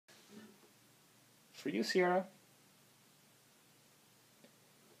For you, Sierra.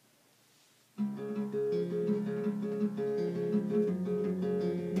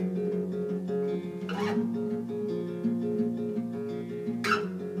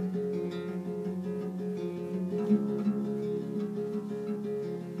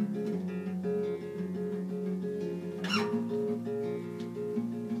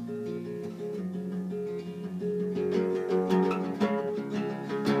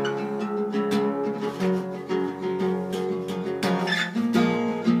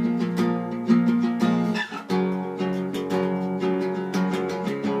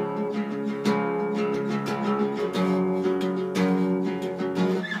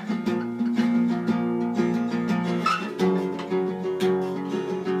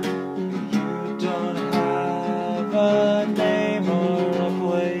 A name or a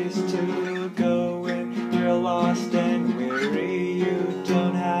place to go when you're lost and weary. You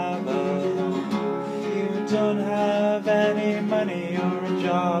don't have a home. You don't have any money or a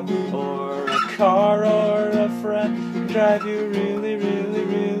job or a car or a friend to drive you really, really,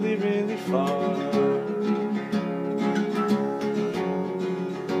 really, really far.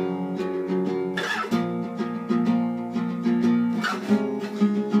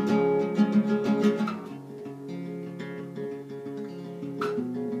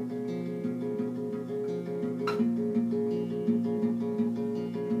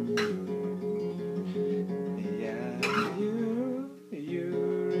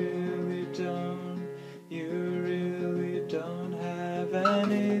 Don't have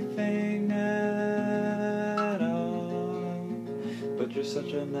anything at all, but you're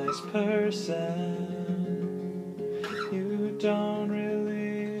such a nice person. You don't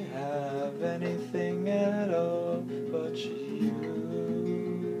really have anything at all, but you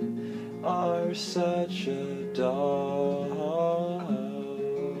are such a doll.